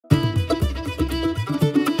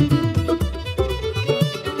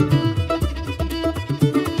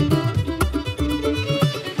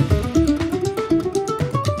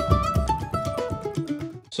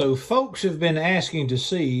So folks have been asking to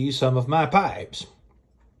see some of my pipes.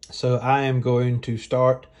 So I am going to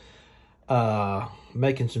start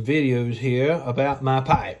making some videos here about my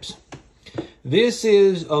pipes. This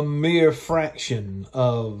is a mere fraction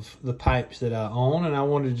of the pipes that I own, and I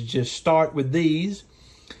wanted to just start with these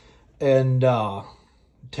and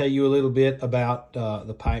tell you a little bit about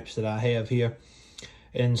the pipes that I have here.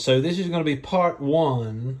 And so this is going to be part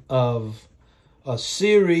one of a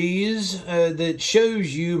series that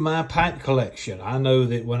shows you my pipe collection. I know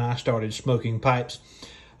that when I started smoking pipes,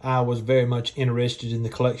 I was very much interested in the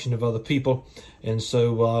collection of other people. And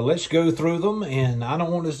so let's go through them. And I don't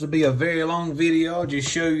want this to be a very long video. I'll just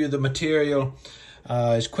show you the material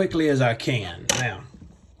as quickly as I can.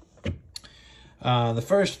 Now, the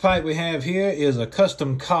first pipe we have here is a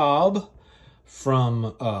custom cob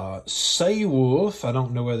from Saywolf. I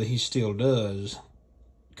don't know whether he still does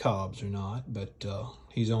cobs or not, but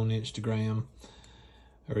he's on Instagram,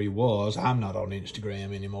 or he was. I'm not on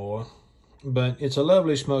Instagram anymore. But it's a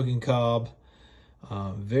lovely smoking cob.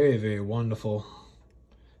 Very, very wonderful.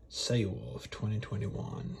 Saywolf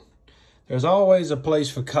 2021. There's always a place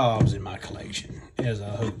for cobs in my collection, as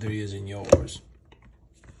I hope there is in yours.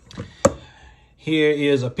 Here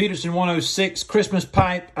is a Peterson 106 Christmas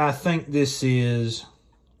pipe. I think this is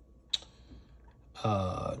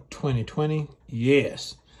 2020.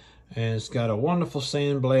 Yes. And it's got a wonderful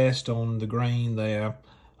sandblast on the grain there.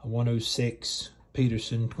 A 106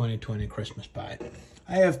 Peterson 2020 Christmas pipe.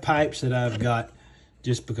 I have pipes that I've got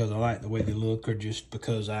just because I like the way they look, or just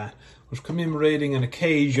because I was commemorating an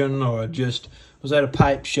occasion, or just was at a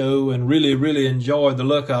pipe show and really enjoyed the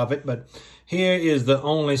look of it. But here is the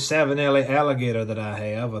only Savinelli alligator that I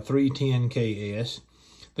have, a 310 KS.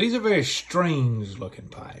 These are very strange looking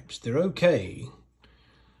pipes. They're okay,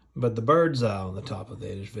 but the bird's eye on the top of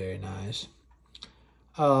that is very nice.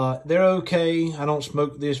 They're okay. I don't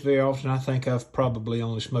smoke this very often. I think I've probably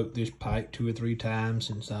only smoked this pipe 2 or 3 times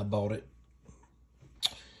since I bought it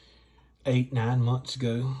 8-9 months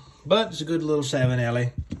ago. But it's a good little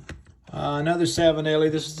Savinelli. Another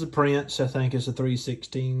Savinelli. This is the Prince. I think it's a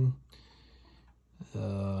 316.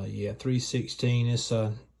 Yeah, 316. It's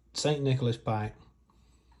a St. Nicholas pipe.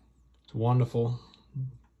 It's wonderful.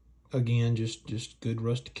 Again, just good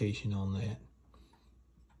rustication on that.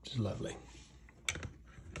 It's lovely.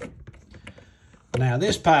 Now,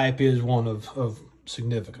 this pipe is one of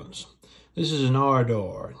significance. This is an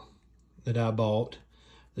Ardor that I bought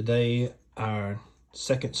the day our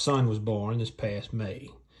second son was born, this past May.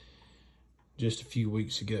 Just a few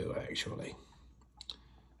weeks ago, actually.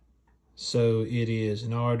 So it is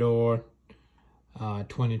an Ardor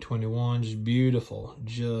 2021. Just beautiful.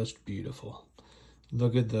 Just beautiful.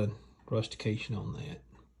 Look at the rustication on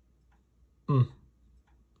that.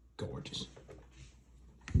 Gorgeous.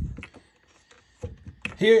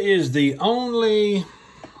 Here is the only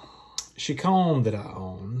Chicom that I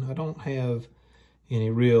own. I don't have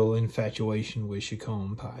any real infatuation with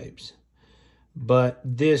Chicom pipes, but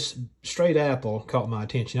this straight apple caught my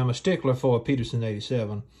attention. I'm a stickler for a Peterson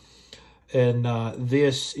 87, and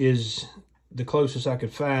this is the closest I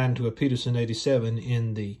could find to a Peterson 87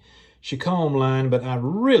 in the Chicom line, but I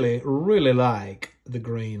really like the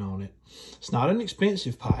green on it. It's not an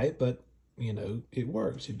expensive pipe, but you know, it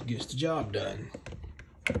works. It gets the job done.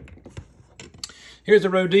 Here's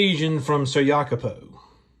a Rhodesian from Sir Jacopo.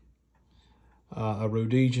 A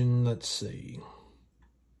Rhodesian, let's see.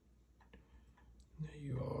 There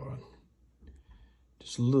you are.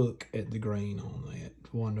 Just look at the grain on that.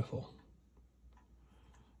 It's wonderful.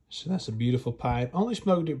 So that's a beautiful pipe. Only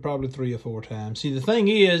smoked it probably 3 or 4 times. See, the thing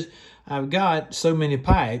is, I've got so many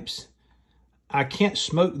pipes, I can't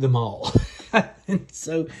smoke them all. And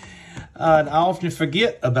so I often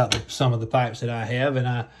forget about some of the pipes that I have,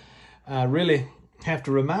 and I really have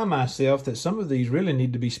to remind myself that some of these really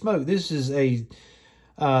need to be smoked. This is a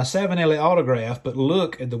Savinelli autograph, but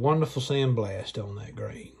look at the wonderful sandblast on that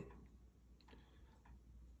grain.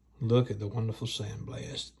 Look at the wonderful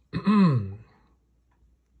sandblast.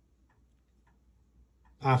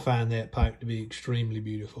 I find that pipe to be extremely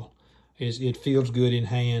beautiful. It feels good in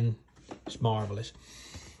hand. It's marvelous.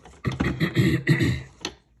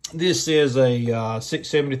 This is a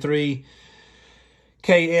 673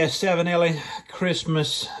 KS Savinelli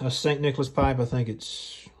Christmas St. Nicholas pipe. I think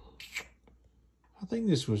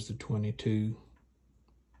this was the 22,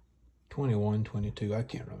 21, 22. I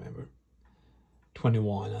can't remember.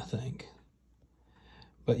 21, I think.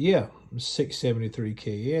 But yeah, 673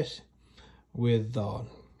 KS with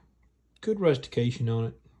good rustication on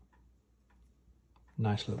it.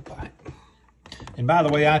 Nice little pipe. And by the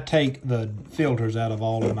way, I take the filters out of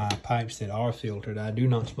all of my pipes that are filtered. I do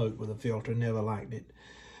not smoke with a filter, never liked it.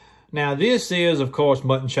 Now, this is, of course,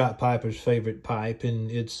 Mutton Chop Piper's favorite pipe, and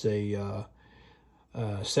it's a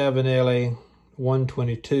 7LA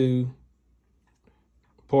 122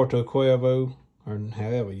 Porto Cuervo, or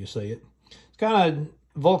however you say it. It's got a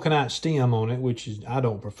vulcanite stem on it, which is I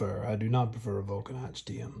don't prefer. I do not prefer a vulcanite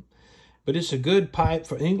stem. But it's a good pipe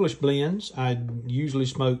for English blends. I usually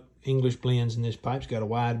smoke English blends in this pipe. It's got a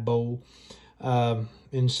wide bowl.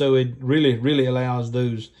 And so it really allows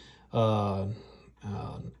those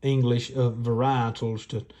English varietals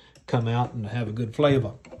to come out and have a good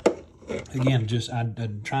flavor. Again,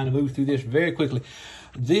 I'm trying to move through this very quickly.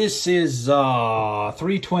 This is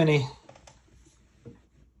 320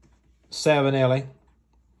 7LA.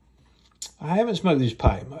 I haven't smoked this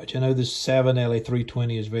pipe much. I know this 7LA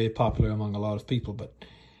 320 is very popular among a lot of people, but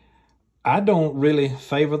I don't really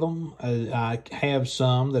favor them. I have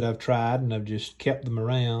some that I've tried and I've just kept them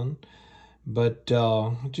around. But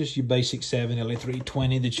just your basic 7LA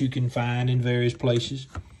 320 that you can find in various places.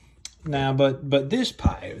 Now, but this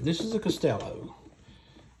pipe, this is a Castello.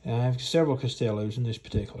 I have several Castellos in this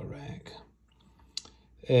particular rack.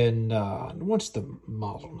 And what's the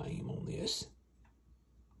model name on this?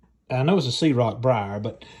 I know it's a Sea Rock Briar,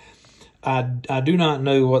 but I do not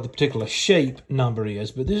know what the particular shape number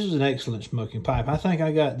is, but this is an excellent smoking pipe. I think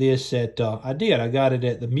I got this at, I got it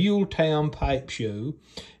at the Muletown Pipe Show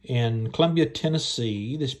in Columbia,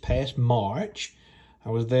 Tennessee this past March. I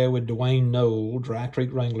was there with Dwayne Knoll, Dry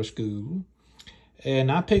Creek Wrangler School, and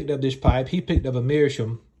I picked up this pipe. He picked up a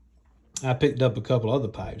Meerschaum. I picked up a couple other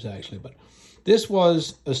pipes, actually, but this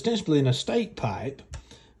was ostensibly an estate pipe,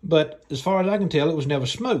 but as far as I can tell, it was never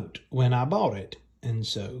smoked when I bought it, and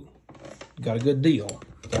so got a good deal.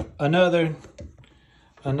 Another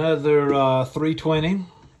 320.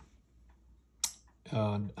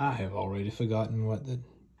 I have already forgotten what the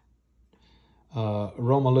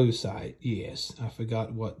Romalusite. Yes, I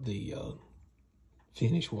forgot what the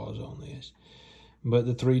finish was on this, but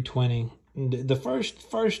the 320. The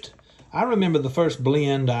first. I remember the first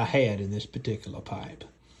blend I had in this particular pipe.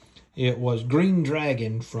 It was Green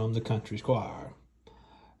Dragon from the Country Squire.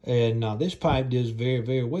 And this pipe does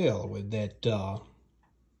very well with that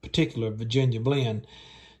particular Virginia blend.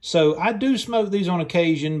 So I do smoke these on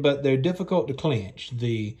occasion, but they're difficult to clench.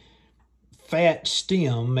 The fat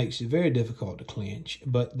stem makes it very difficult to clench,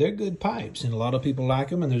 but they're good pipes, and a lot of people like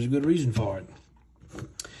them, and there's a good reason for it.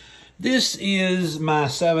 This is my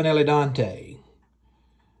 7LA Dante.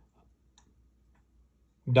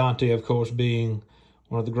 Dante, of course, being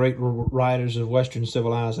one of the great writers of Western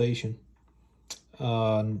civilization.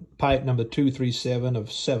 Pipe number 237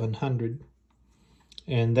 of 700.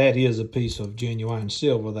 And that is a piece of genuine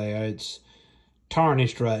silver there. It's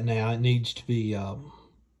tarnished right now. It needs to be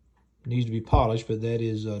polished, but that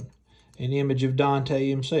is an image of Dante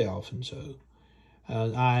himself. And so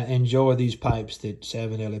I enjoy these pipes that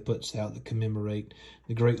 7LA puts out that commemorate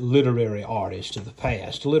the great literary artists of the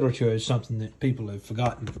past. Literature is something that people have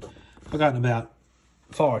forgotten about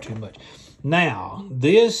far too much. Now,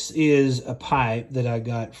 this is a pipe that I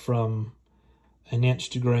got from an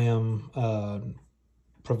Instagram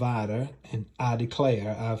provider, and I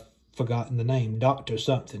declare I've forgotten the name, Dr.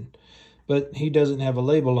 something, but he doesn't have a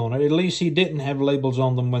label on it. At least he didn't have labels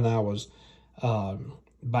on them when I was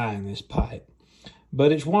buying this pipe.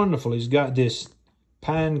 But it's wonderful. He's got this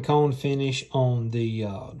pine cone finish on the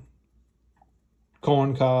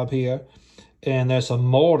corn cob here, and there's a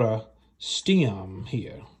mortar stem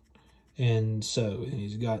here, and so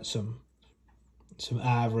he's got some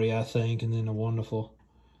ivory, I think, and then a wonderful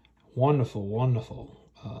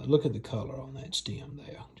look at the color on that stem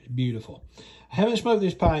there. Just beautiful. I haven't smoked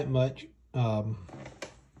this pipe much,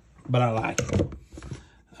 but I like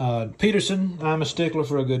it. Peterson, I'm a stickler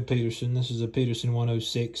for a good Peterson. This is a Peterson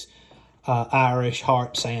 106 Irish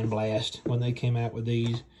Heart Sandblast. When they came out with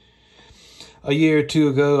these a year or two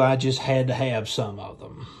ago, I just had to have some of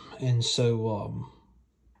them. And so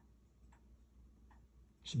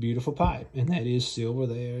it's a beautiful pipe. And that is silver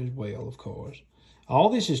there as well, of course. All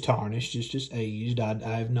this is tarnished, it's just aged. I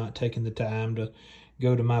have not taken the time to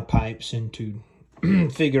go to my pipes and to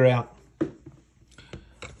figure out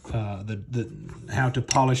how to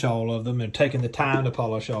polish all of them, and taking the time to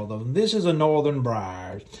polish all of them. This is a Northern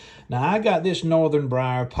Briar. Now, I got this Northern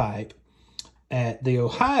Briar pipe at the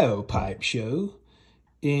Ohio Pipe Show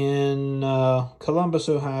in Columbus,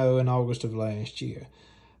 Ohio in August of last year.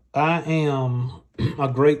 I am a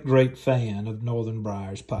great fan of Northern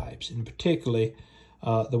Briar's pipes, and particularly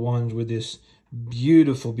the ones with this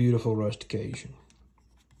beautiful rustication.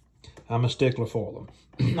 I'm a stickler for them.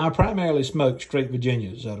 I primarily smoke straight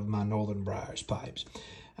Virginias out of my Northern Briar's pipes.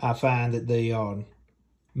 I find that they are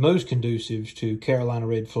most conducive to Carolina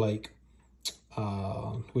Red Flake,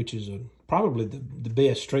 which is probably the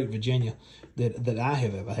best straight Virginia that I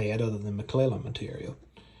have ever had, other than McClellan material.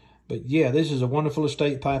 But yeah, this is a wonderful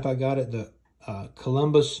estate pipe I got at the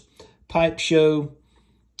Columbus Pipe Show,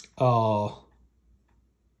 August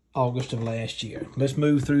of last year. Let's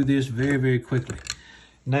move through this very, very quickly.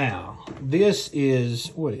 Now, this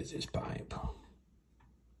is, what is this pipe?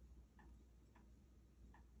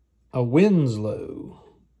 A Winslow.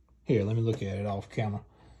 Here, let me look at it off camera.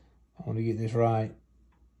 I want to get this right.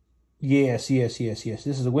 Yes. This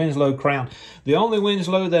is a Winslow Crown. The only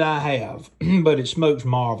Winslow that I have, but it smokes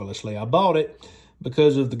marvelously. I bought it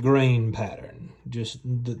because of the grain pattern. Just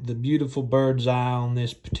the beautiful bird's eye on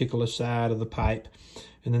this particular side of the pipe.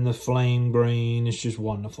 And then the flame green. It's just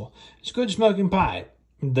wonderful. It's a good smoking pipe.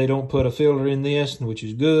 They don't put a filter in this, which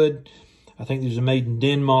is good. I think these are made in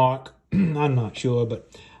Denmark. I'm not sure,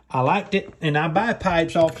 but I liked it. And I buy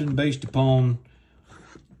pipes often based upon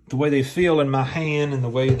the way they feel in my hand and the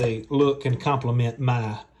way they look and complement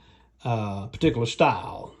my particular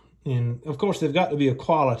style. And, of course, they've got to be of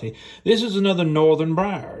quality. This is another Northern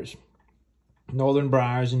Briars. Northern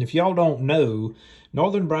Briars. And if y'all don't know,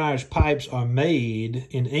 Northern Briars pipes are made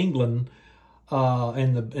in England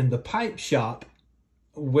in the pipe shop.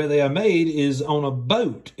 Where they are made is on a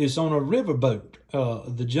boat. It's on a river boat.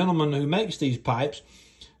 The gentleman who makes these pipes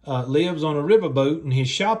lives on a river boat, and his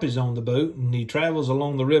shop is on the boat, and he travels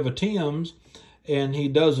along the River Thames, and he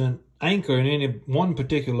doesn't anchor in any one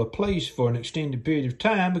particular place for an extended period of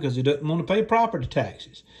time because he doesn't want to pay property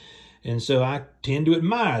taxes. And so I tend to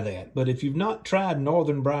admire that. But if you've not tried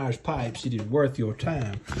Northern Briars pipes, it is worth your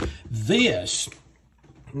time. This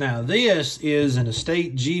is an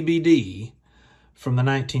Estate GBD from the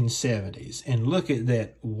 1970s. And look at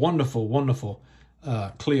that wonderful, wonderful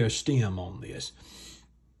clear stem on this.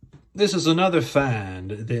 This is another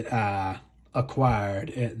find that I acquired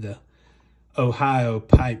at the Ohio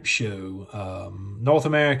Pipe Show. North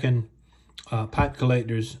American Pipe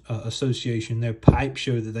Collectors Association, their pipe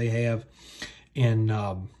show that they have in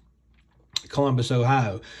Columbus,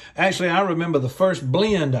 Ohio. Actually, I remember the first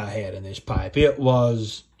blend I had in this pipe. It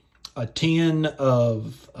was a tin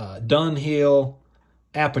of Dunhill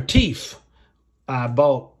Aperitif. I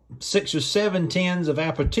bought 6 or 7 tins of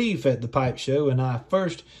Aperitif at the pipe show, and I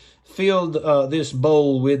first filled this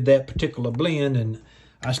bowl with that particular blend, and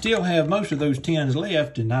I still have most of those tins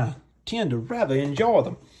left, and I tend to rather enjoy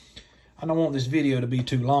them. I don't want this video to be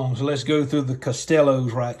too long, so let's go through the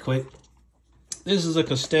Castellos right quick. This is a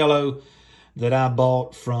Castello that I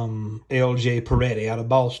bought from L.J. Peretti out of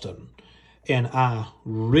Boston, and I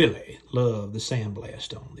really love the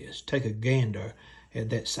sandblast on this. Take a gander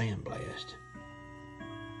at that sandblast.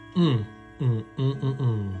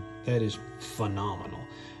 That is phenomenal.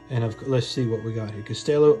 And let's see what we got here.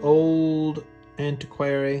 Castello Old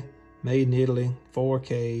Antiquary, made in Italy,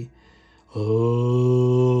 4K.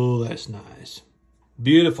 Oh, that's nice.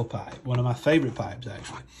 Beautiful pipe. One of my favorite pipes,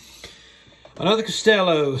 actually. Another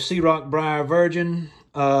Castello, Sea Rock Briar Virgin.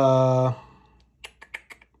 I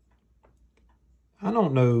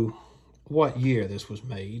don't know what year this was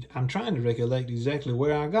made. I'm trying to recollect exactly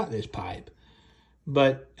where I got this pipe.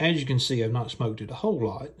 But as you can see, I've not smoked it a whole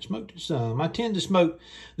lot. Smoked it some. I tend to smoke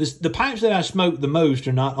this. The pipes that I smoke the most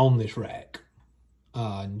are not on this rack.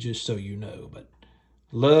 Just so you know. But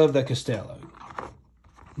love the Castello.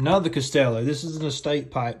 Another Castello. This is an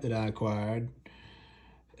estate pipe that I acquired.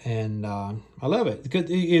 And I love it.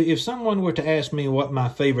 If someone were to ask me what my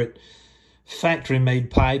favorite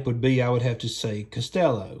factory-made pipe would be, I would have to say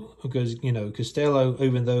Castello. Because, you know, Castello,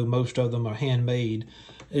 even though most of them are handmade,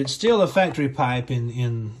 it's still a factory pipe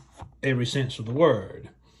in every sense of the word.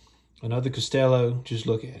 Another Castello, just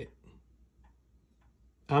look at it.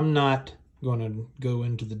 I'm not going to go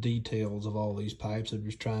into the details of all these pipes. I'm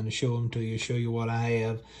just trying to show them to you, show you what I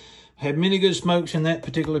have. I had many good smokes in that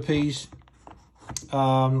particular piece.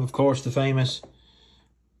 Of course, the famous,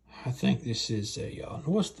 I think this is a,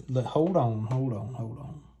 hold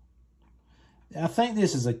on. I think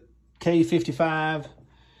this is a K55.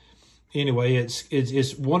 Anyway,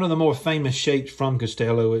 it's one of the more famous shapes from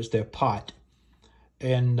Castello. It's their pot.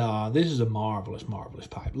 And this is a marvelous, marvelous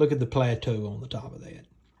pipe. Look at the plateau on the top of that.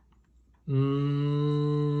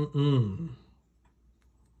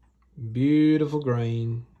 Beautiful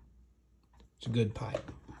grain. It's a good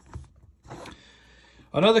pipe.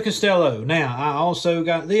 Another Castello. Now, I also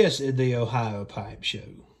got this at the Ohio Pipe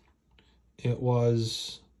Show. It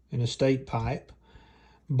was an estate pipe,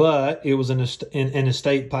 but it was an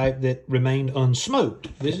estate pipe that remained unsmoked.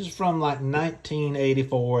 This is from like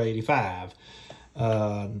 1984, 85.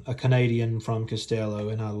 a Canadian from Castello,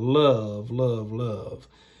 and I love, love, love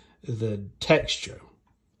the texture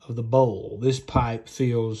of the bowl. This pipe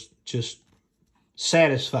feels just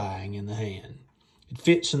satisfying in the hand. It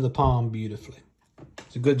fits in the palm beautifully.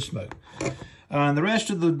 It's a good smoke. And the rest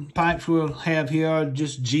of the pipes we'll have here are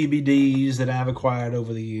just GBDs that I've acquired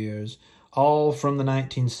over the years, all from the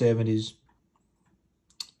 1970s,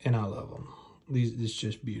 and I love them. It's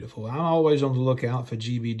just beautiful. I'm always on the lookout for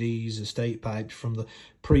GBDs, estate pipes from the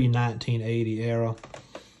pre-1980 era,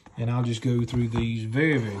 and I'll just go through these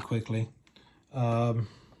very, very quickly. Look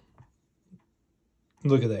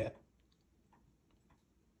at that.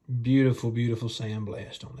 Beautiful, beautiful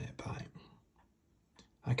sandblast on that pipe.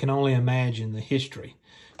 I can only imagine the history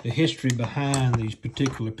behind these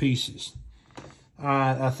particular pieces.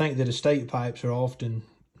 I think that estate pipes are often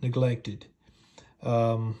neglected.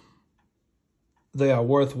 They are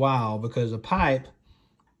worthwhile because a pipe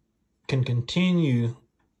can continue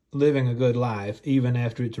living a good life even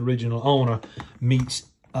after its original owner meets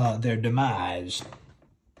their demise.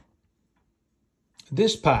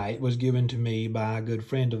 This pipe was given to me by a good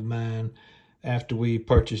friend of mine after we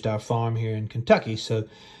purchased our farm here in Kentucky. So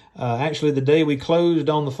actually the day we closed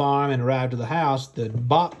on the farm and arrived at the house, the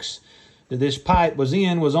box that this pipe was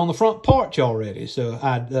in was on the front porch already. So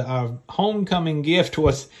our homecoming gift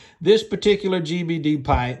was this particular GBD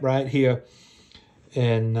pipe right here.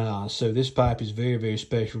 And so this pipe is very, very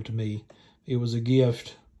special to me. It was a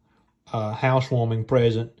gift, housewarming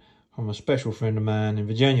present from a special friend of mine in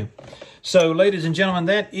Virginia. So, ladies and gentlemen,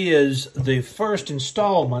 that is the first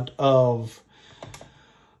installment of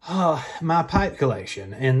my pipe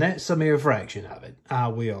collection, and that's a mere fraction of it. I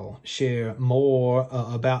will share more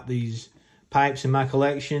about these pipes in my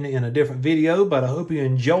collection in a different video, but I hope you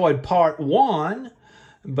enjoyed part 1.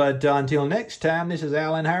 But until next time, this is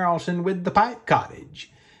Alan Harrelson with the Pipe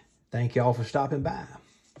Cottage. Thank y'all for stopping by.